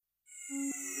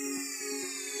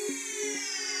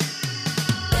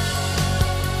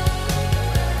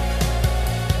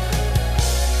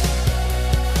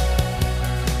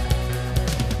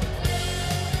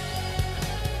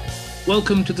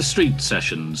Welcome to the Street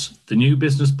Sessions, the new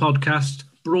business podcast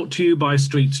brought to you by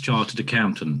Street's Chartered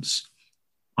Accountants.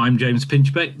 I'm James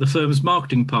Pinchbeck, the firm's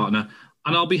marketing partner,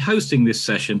 and I'll be hosting this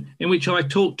session in which I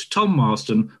talk to Tom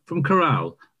Marsden from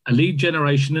Curral, a lead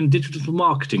generation and digital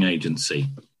marketing agency.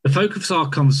 The focus of our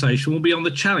conversation will be on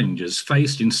the challenges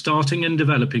faced in starting and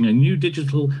developing a new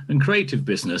digital and creative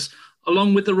business,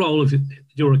 along with the role of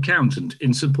your accountant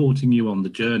in supporting you on the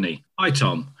journey. Hi,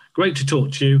 Tom. Great to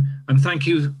talk to you, and thank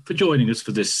you for joining us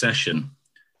for this session.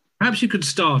 Perhaps you could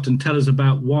start and tell us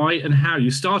about why and how you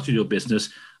started your business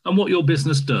and what your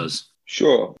business does.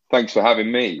 Sure. Thanks for having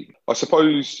me. I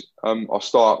suppose I'll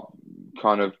start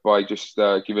kind of by just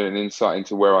giving an insight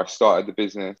into where I started the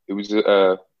business. It was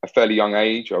a fairly young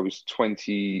age. I was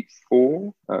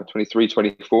 23,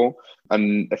 24.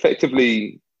 And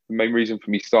effectively, the main reason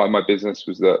for me starting my business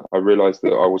was that I realized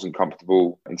that I wasn't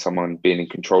comfortable in someone being in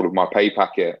control of my pay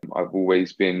packet. I've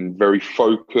always been very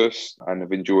focused and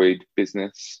have enjoyed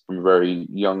business from a very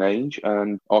young age.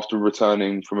 And after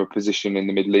returning from a position in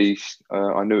the Middle East,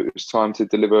 I knew it was time to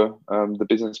deliver the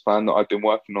business plan that I've been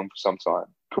working on for some time.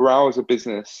 Curral as a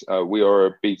business, we are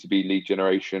a B2B lead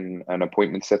generation and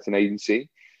appointment setting agency.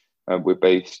 We're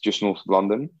based just north of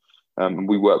London. And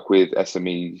we work with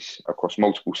SMEs across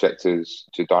multiple sectors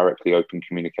to directly open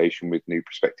communication with new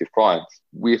prospective clients.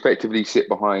 We effectively sit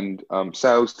behind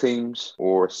sales teams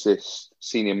or assist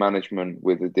senior management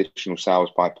with additional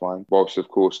sales pipeline. Whilst, of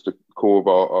course, the core of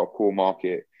our core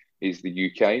market is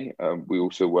the UK, we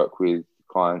also work with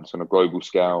clients on a global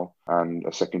scale, and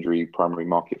a secondary primary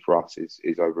market for us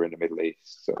is over in the Middle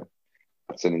East. So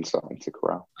that's an insight into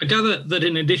Curral. I gather that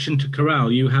in addition to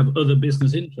Curral, you have other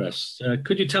business interests.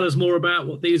 Could you tell us more about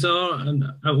what these are and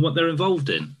what they're involved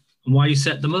in and why you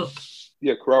set them up?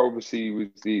 Yeah, Curral obviously was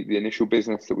the initial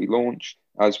business that we launched.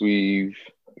 As we've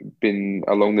been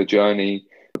along the journey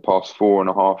the past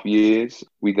 4.5 years,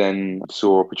 we then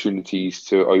saw opportunities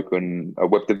to open a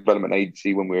web development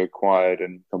agency when we were acquired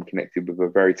and become connected with a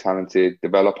very talented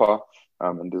developer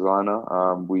and designer.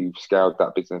 We've scaled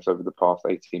that business over the past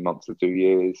 18 months to 2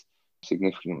 years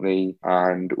significantly.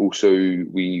 And also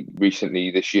we recently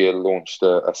this year launched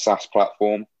a SaaS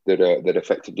platform that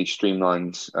effectively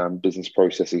streamlines business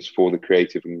processes for the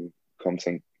creative and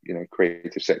content,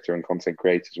 creative sector and content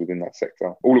creators within that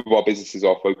sector. All of our businesses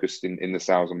are focused in the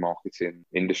sales and marketing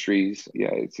industries. Yeah,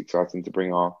 it's exciting to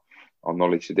bring our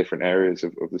knowledge to different areas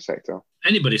of the sector.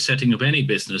 Anybody setting up any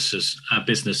business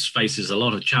faces a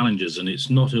lot of challenges, and it's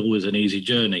not always an easy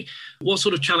journey. What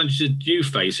sort of challenges did you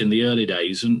face in the early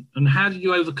days, and how did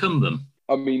you overcome them?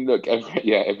 I mean, look,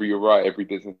 you're right. Every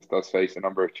business does face a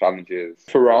number of challenges.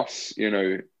 For us,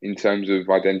 in terms of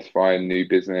identifying new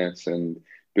business and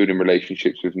building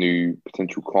relationships with new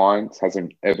potential clients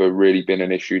hasn't ever really been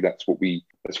an issue. That's what we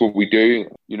do.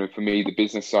 For me, the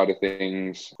business side of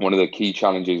things, one of the key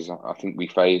challenges I think we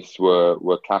faced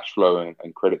were cash flow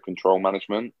and credit control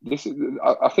management. This is,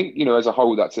 I think, as a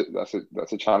whole, that's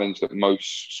a challenge that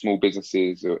most small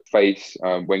businesses face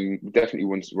when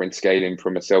scaling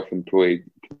from a self-employed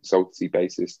consultancy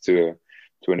basis to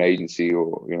an agency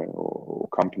or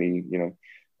company,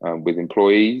 with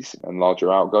employees and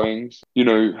larger outgoings.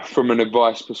 From an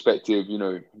advice perspective,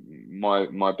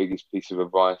 my biggest piece of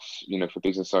advice, for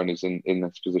business owners in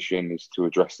this position is to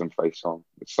address them face on.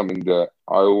 It's something that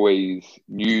I always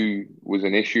knew was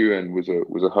an issue and was a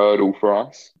hurdle for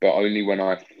us, but only when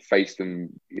I faced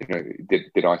them,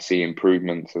 did I see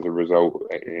improvements as a result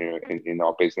in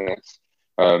our business.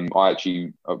 I'm a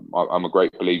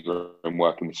great believer in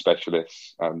working with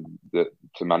specialists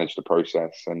to manage the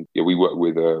process, and we work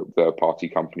with a third-party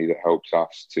company that helps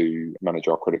us to manage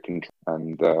our credit control.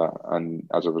 And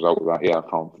as a result of that, I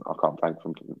can't thank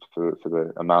them for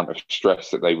the amount of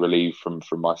stress that they relieve from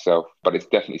myself. But it's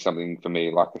definitely something for me.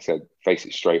 Like I said, face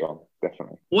it straight on.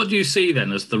 Definitely. What do you see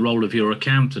then as the role of your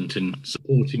accountant in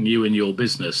supporting you in your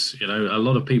business? A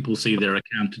lot of people see their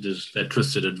accountant as their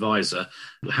trusted advisor.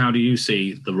 How do you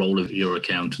see the role of your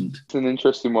accountant? It's an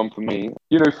interesting one for me.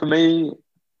 For me,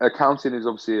 accounting is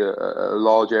obviously a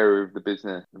large area of the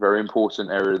business, a very important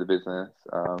area of the business.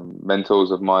 Mentors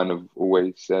of mine have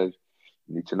always said,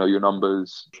 you need to know your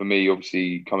numbers. For me,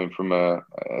 obviously, coming from a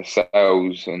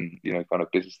sales and, kind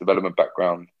of business development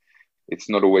background, it's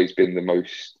not always been the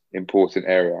most important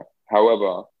area.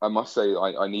 However, I must say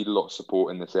I need a lot of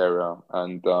support in this area,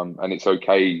 and it's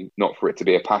okay not for it to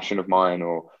be a passion of mine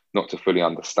or not to fully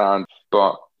understand,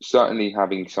 but certainly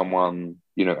having someone,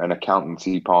 an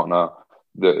accountancy partner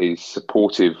that is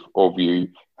supportive of you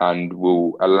and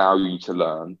will allow you to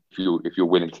learn if you're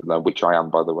willing to learn, which I am,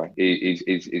 by the way,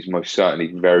 is most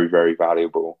certainly very, very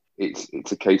valuable.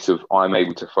 It's a case of I'm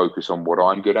able to focus on what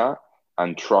I'm good at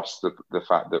and trust the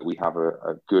fact that we have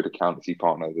a good accountancy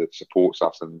partner that supports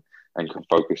us and can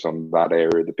focus on that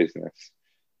area of the business.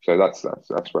 So that's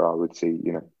where I would see,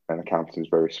 an accountant is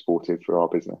very supportive for our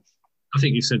business. I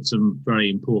think you said some very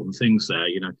important things there.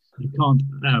 You can't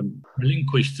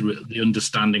relinquish the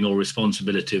understanding or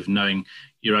responsibility of knowing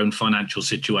your own financial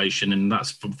situation, and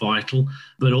that's vital,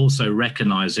 but also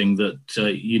recognizing that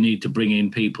you need to bring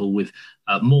in people with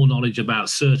more knowledge about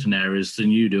certain areas than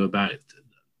you do about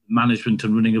management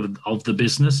and running of the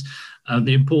business.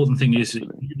 The important thing is that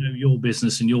you know your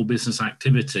business and your business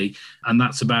activity, and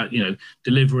that's about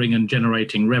delivering and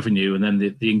generating revenue, and then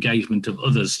the engagement of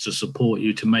others to support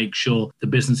you to make sure the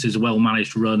business is well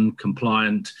managed, run,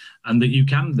 compliant, and that you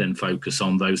can then focus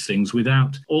on those things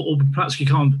without, or perhaps you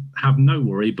can't have no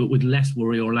worry, but with less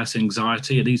worry or less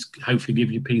anxiety, at least hopefully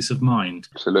give you peace of mind.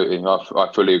 Absolutely. I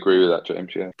fully agree with that,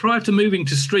 James. Yeah. Prior to moving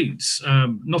to Streets,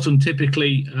 not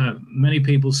untypically, many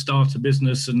people start a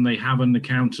business and they have an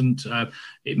accountant.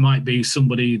 It might be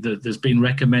somebody that has been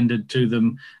recommended to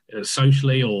them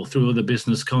socially or through other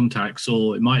business contacts,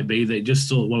 or it might be they just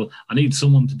thought, well, I need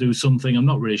someone to do something. I'm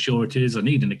not really sure it is. I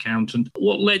need an accountant.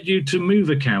 What led you to move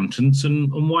accountants,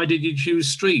 and why did you choose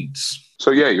Streets?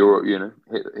 So yeah,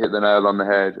 hit the nail on the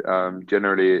head.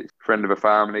 Generally, it's a friend of a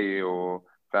family or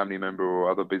family member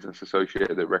or other business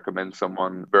associate that recommends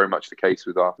someone. Very much the case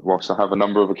with us. Whilst I have a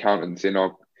number of accountants in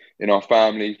our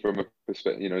family from a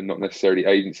perspective, not necessarily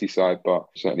agency side, but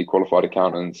certainly qualified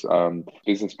accountants.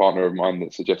 Business partner of mine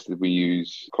that suggested we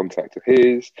use contact of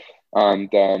his, and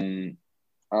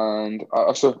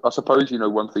I suppose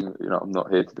one thing I'm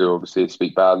not here to do obviously is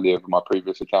speak badly of my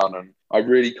previous accountant. I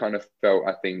really kind of felt,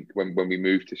 I think, when we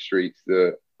moved to Streets,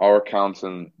 that our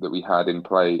accountant that we had in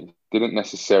place didn't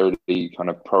necessarily kind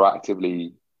of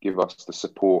proactively give us the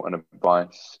support and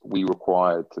advice we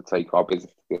required to take our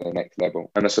business to the next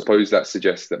level. And I suppose that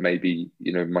suggests that maybe,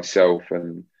 myself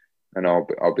and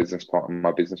our business partner,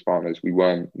 my business partners, we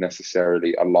weren't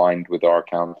necessarily aligned with our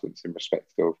accountants in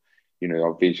respect of,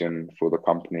 our vision for the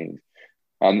company.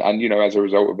 And as a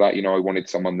result of that, I wanted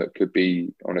someone that could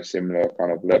be on a similar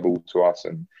kind of level to us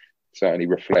and certainly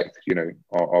reflect,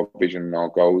 our vision and our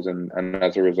goals. And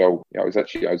as a result, I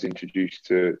was introduced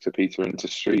to Peter into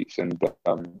Streets, and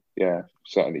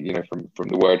certainly, from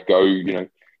the word go,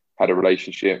 had a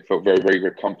relationship, felt very, very,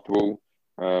 very comfortable,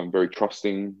 very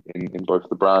trusting in both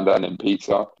the brand and in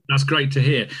Peter. That's great to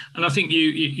hear. And I think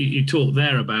you talked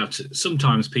there about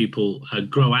sometimes people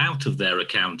grow out of their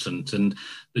accountant, and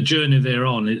the journey they're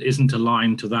on isn't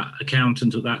aligned to that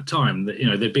accountant at that time.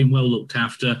 They've been well looked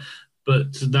after,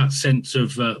 but that sense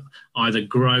of either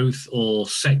growth or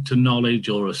sector knowledge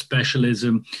or a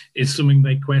specialism is something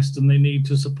they quest, and they need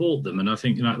to support them. And I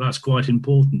think that's quite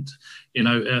important.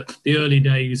 The early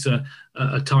days are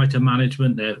tighter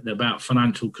management. They're about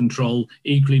financial control.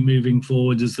 Equally moving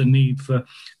forward is the need for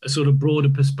a sort of broader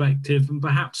perspective and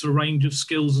perhaps a range of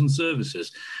skills and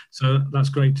services. So that's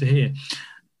great to hear.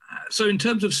 So in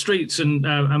terms of Streets and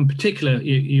particular,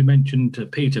 you mentioned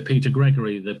Peter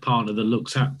Gregory, the partner that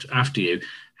looks after you.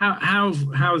 How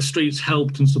have Streets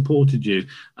helped and supported you?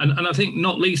 And I think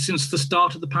not least since the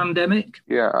start of the pandemic?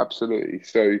 Yeah, absolutely.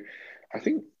 So I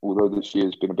think although this year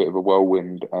has been a bit of a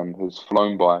whirlwind and has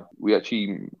flown by, we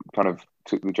actually kind of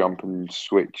took the jump and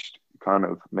switched kind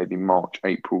of maybe March,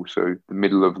 April, so the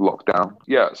middle of lockdown.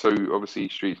 Yeah, so obviously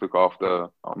Streets look after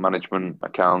our management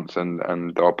accounts and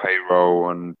our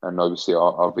payroll and obviously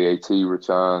our VAT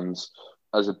returns.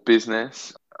 As a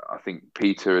business, I think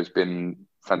Peter has been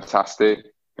fantastic.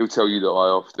 He'll tell you that I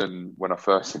often, when I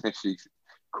first initially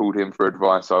called him for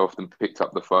advice, I often picked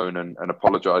up the phone and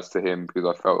apologised to him because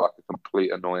I felt like a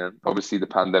complete annoyance. Obviously, the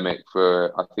pandemic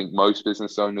for, I think, most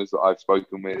business owners that I've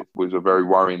spoken with was a very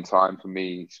worrying time for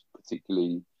me,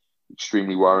 particularly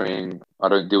extremely worrying. I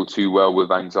don't deal too well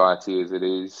with anxiety as it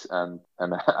is. And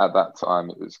at that time,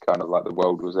 it was kind of like the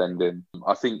world was ending.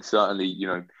 I think certainly,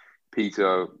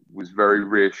 Peter was very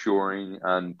reassuring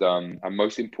and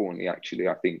most importantly, actually,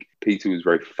 I think Peter was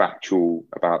very factual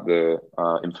about the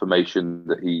information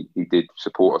that he did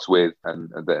support us with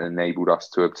and that enabled us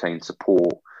to obtain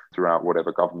support throughout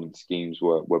whatever government schemes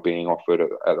were being offered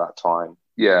at that time.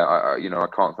 Yeah, I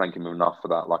can't thank him enough for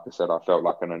that. Like I said, I felt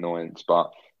like an annoyance,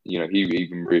 but he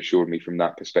even reassured me from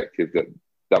that perspective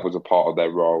that was a part of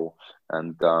their role,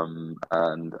 and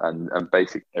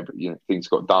basically, things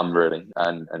got done really,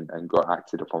 and got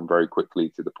acted upon very quickly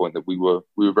to the point that we were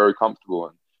very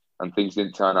comfortable, and things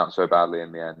didn't turn out so badly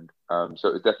in the end. So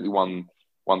it was definitely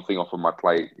one thing off of my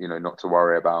plate, not to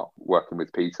worry about working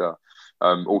with Peter.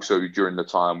 Also during the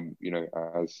time,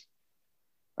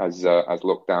 as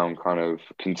lockdown kind of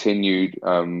continued,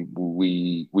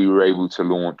 we were able to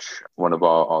launch one of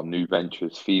our new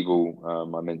ventures,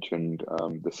 Feeble. I mentioned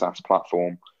the SaaS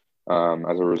platform.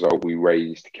 As a result, we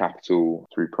raised capital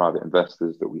through private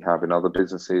investors that we have in other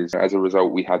businesses. As a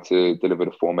result, we had to deliver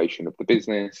the formation of the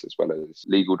business as well as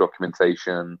legal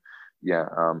documentation.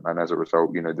 And as a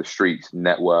result, the Streets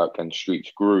network and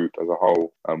Streets group as a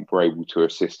whole were able to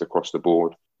assist across the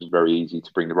board. It was very easy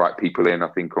to bring the right people in. I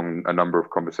think on a number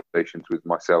of conversations with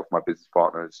myself, my business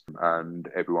partners, and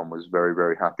everyone was very,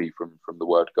 very happy from the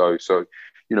word go. So,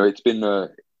 it's been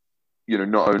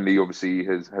not only obviously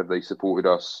have they supported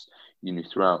us,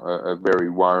 throughout a very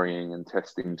worrying and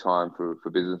testing time for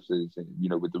businesses,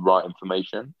 with the right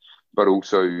information, but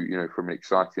also, from an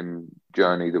exciting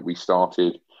journey that we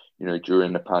started,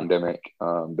 during the pandemic,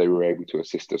 they were able to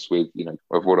assist us with,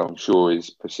 of what I'm sure is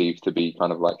perceived to be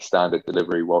kind of like standard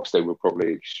delivery, whilst they were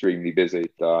probably extremely busy.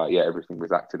 Everything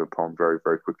was acted upon very,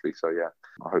 very quickly. So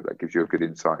I hope that gives you a good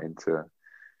insight into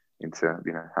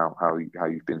how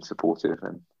you've been supportive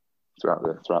and throughout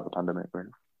the pandemic, really.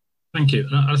 Thank you.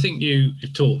 And I think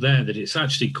you've talked there that it's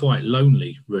actually quite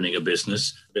lonely running a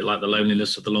business, a bit like the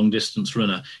loneliness of the long distance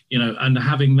runner, and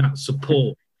having that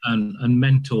support and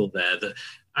mentor there. That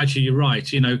actually, you're right.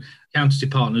 Accountancy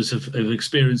partners have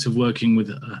experience of working with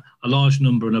a large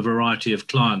number and a variety of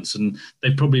clients, and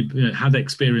they've probably had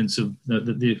experience of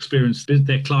the experience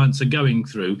their clients are going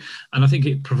through. And I think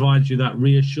it provides you that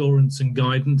reassurance and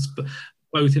guidance, but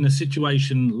both in a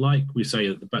situation like we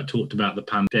talked about the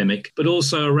pandemic, but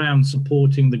also around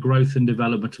supporting the growth and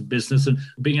development of business and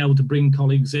being able to bring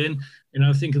colleagues in.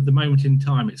 I think at the moment in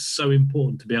time, it's so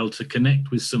important to be able to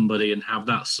connect with somebody and have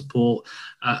that support.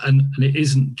 And it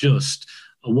isn't just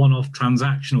a one-off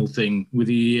transactional thing with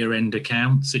the year-end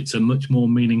accounts. It's a much more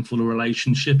meaningful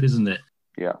relationship, isn't it?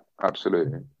 Yeah,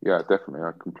 absolutely. Yeah, definitely.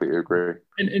 I completely agree.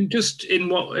 And just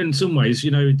in some ways,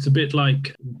 it's a bit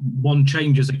like one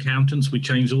changes accountants. We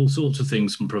change all sorts of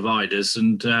things from providers.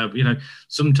 And,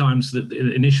 sometimes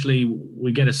initially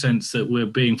we get a sense that we're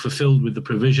being fulfilled with the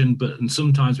provision, and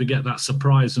sometimes we get that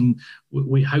surprise and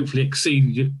we hopefully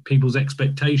exceed people's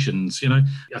expectations.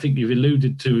 I think you've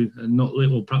alluded to,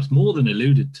 or perhaps more than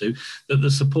alluded to, that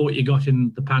the support you got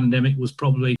in the pandemic was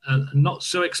probably not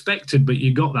so expected, but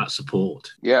you got that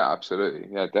support. Yeah, absolutely.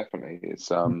 Yeah, definitely. It's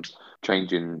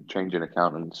changing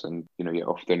accountants, and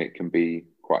often it can be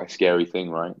quite a scary thing,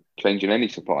 right? Changing any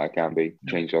supplier can be.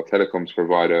 Changed our telecoms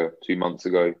provider 2 months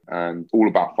ago, and all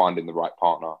about finding the right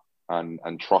partner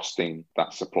and trusting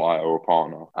that supplier or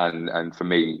partner. And for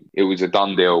me, it was a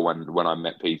done deal when I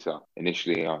met Peter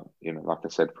initially. Like I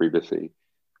said previously,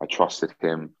 I trusted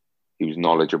him. He was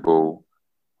knowledgeable.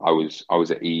 I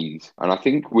was at ease, and I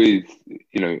think with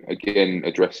again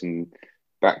addressing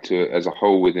back to as a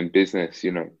whole within business,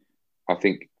 I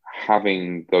think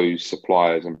having those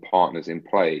suppliers and partners in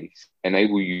place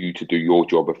enable you to do your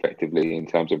job effectively in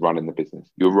terms of running the business.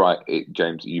 You're right,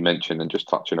 James, you mentioned, and just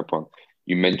touching upon,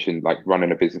 you mentioned like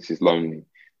running a business is lonely.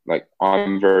 Like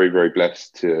I'm very, very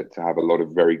blessed to have a lot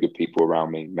of very good people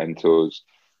around me, mentors,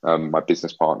 my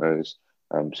business partners,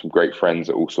 some great friends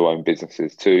that also own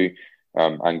businesses too.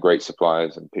 And great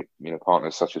suppliers and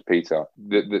partners such as Peter.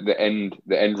 The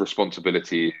end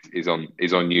responsibility is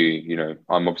on you.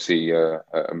 I'm obviously a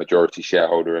majority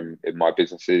shareholder in my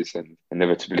businesses, and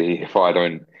inevitably, if I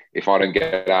don't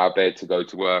get out of bed to go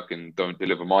to work and don't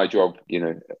deliver my job,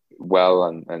 well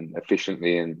and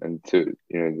efficiently and to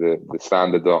the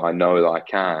standard that I know that I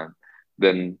can,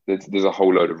 then there's a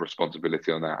whole load of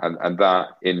responsibility on that, and that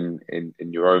in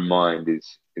your own mind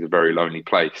is a very lonely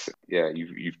place. Yeah,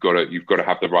 you've got to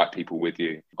have the right people with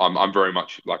you. I'm very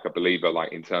much like a believer,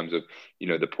 like in terms of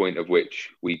the point of which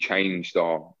we changed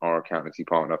our accountancy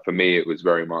partner. For me, it was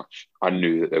very much, I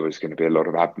knew that there was going to be a lot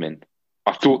of admin.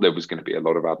 I thought there was going to be a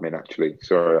lot of admin, actually.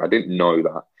 Sorry, I didn't know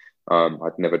that.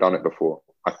 I'd never done it before.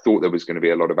 I thought there was going to be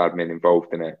a lot of admin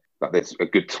involved in it, that there's a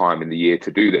good time in the year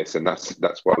to do this. And that's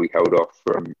why we held off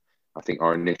from, I think,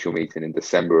 our initial meeting in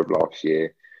December of last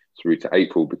year through to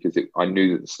April, because I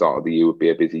knew that the start of the year would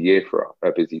be a busy year for us,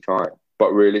 a busy time.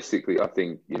 But realistically, I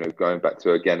think, going back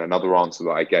to, again, another answer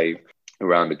that I gave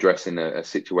around addressing a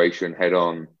situation head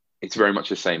on, it's very much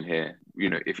the same here.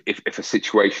 If a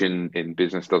situation in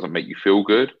business doesn't make you feel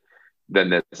good,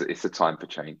 then it's a time for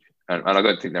change. And I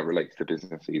don't think that relates to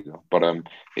business either, but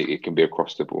it can be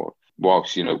across the board.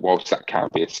 Whilst that can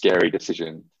be a scary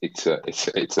decision, it's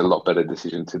a lot better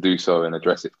decision to do so and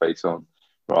address it face on,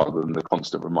 rather than the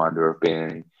constant reminder of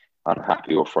being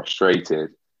unhappy or frustrated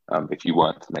if you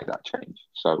weren't to make that change.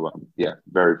 So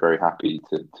very, very happy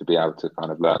to be able to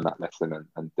kind of learn that lesson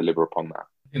and deliver upon that.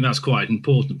 I think that's quite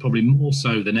important, probably more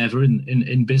so than ever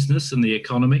in business and the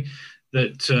economy,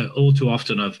 that all too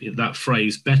often of that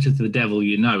phrase, better the devil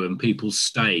you know, and people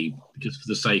stay just for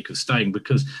the sake of staying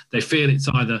because they feel it's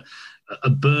either a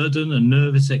burden, a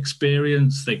nervous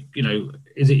experience.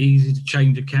 Is it easy to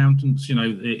change accountants?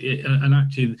 And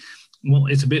actually, well,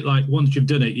 it's a bit like once you've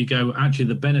done it, you go, actually,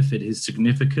 the benefit is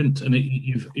significant, and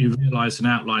you've realised and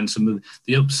outlined some of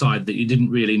the upside that you didn't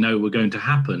really know were going to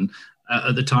happen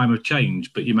at the time of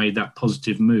change, but you made that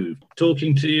positive move.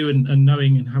 Talking to you and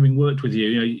knowing and having worked with you,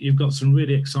 you've got some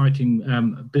really exciting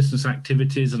business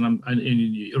activities, and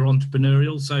you're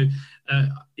entrepreneurial. So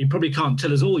you probably can't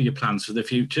tell us all your plans for the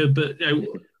future, but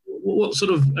what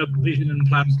sort of vision and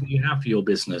plans do you have for your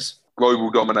business?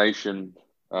 Global domination,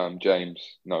 James.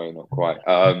 No, not quite.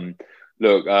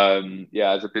 Look,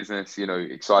 as a business,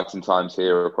 exciting times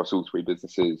here across all three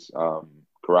businesses.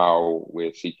 Curral,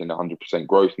 we're seeking 100%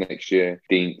 growth next year.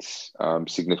 Dean's,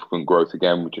 significant growth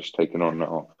again. We're just taking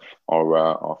on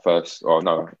our first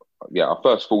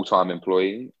full-time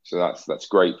employee. So that's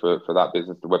great for that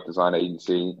business, the web design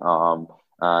agency.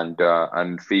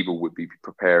 And Feeble would be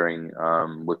preparing.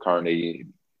 We're currently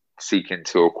seeking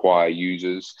to acquire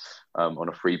users on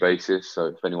a free basis. So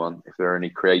if there are any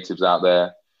creatives out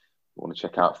there who want to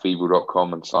check out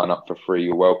feeble.com and sign up for free,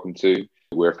 you're welcome to.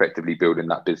 We're effectively building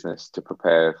that business to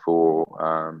prepare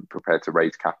to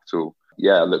raise capital.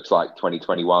 Yeah, it looks like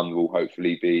 2021 will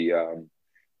hopefully be an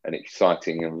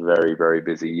exciting and very, very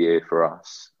busy year for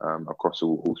us across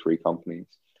all three companies.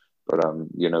 But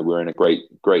we're in a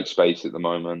great space at the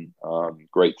moment.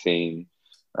 Great team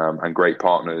and great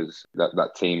partners.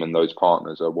 That team and those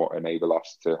partners are what enable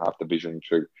us to have the vision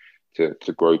to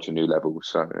grow to new levels.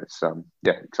 So it's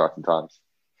exciting times.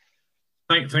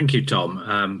 Thank you,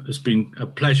 Tom. It's been a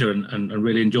pleasure and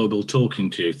really enjoyable talking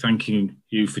to you. Thanking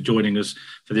you for joining us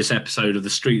for this episode of the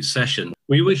Street Session.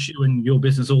 We wish you and your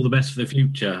business all the best for the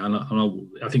future, and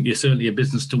I think you're certainly a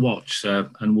business to watch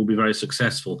and will be very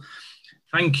successful.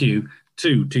 Thank you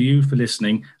to you for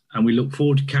listening, and we look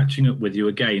forward to catching up with you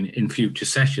again in future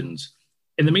sessions.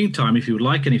 In the meantime, if you would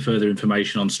like any further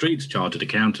information on Streets Chartered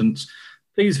Accountants,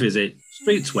 please visit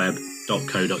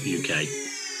streetsweb.co.uk.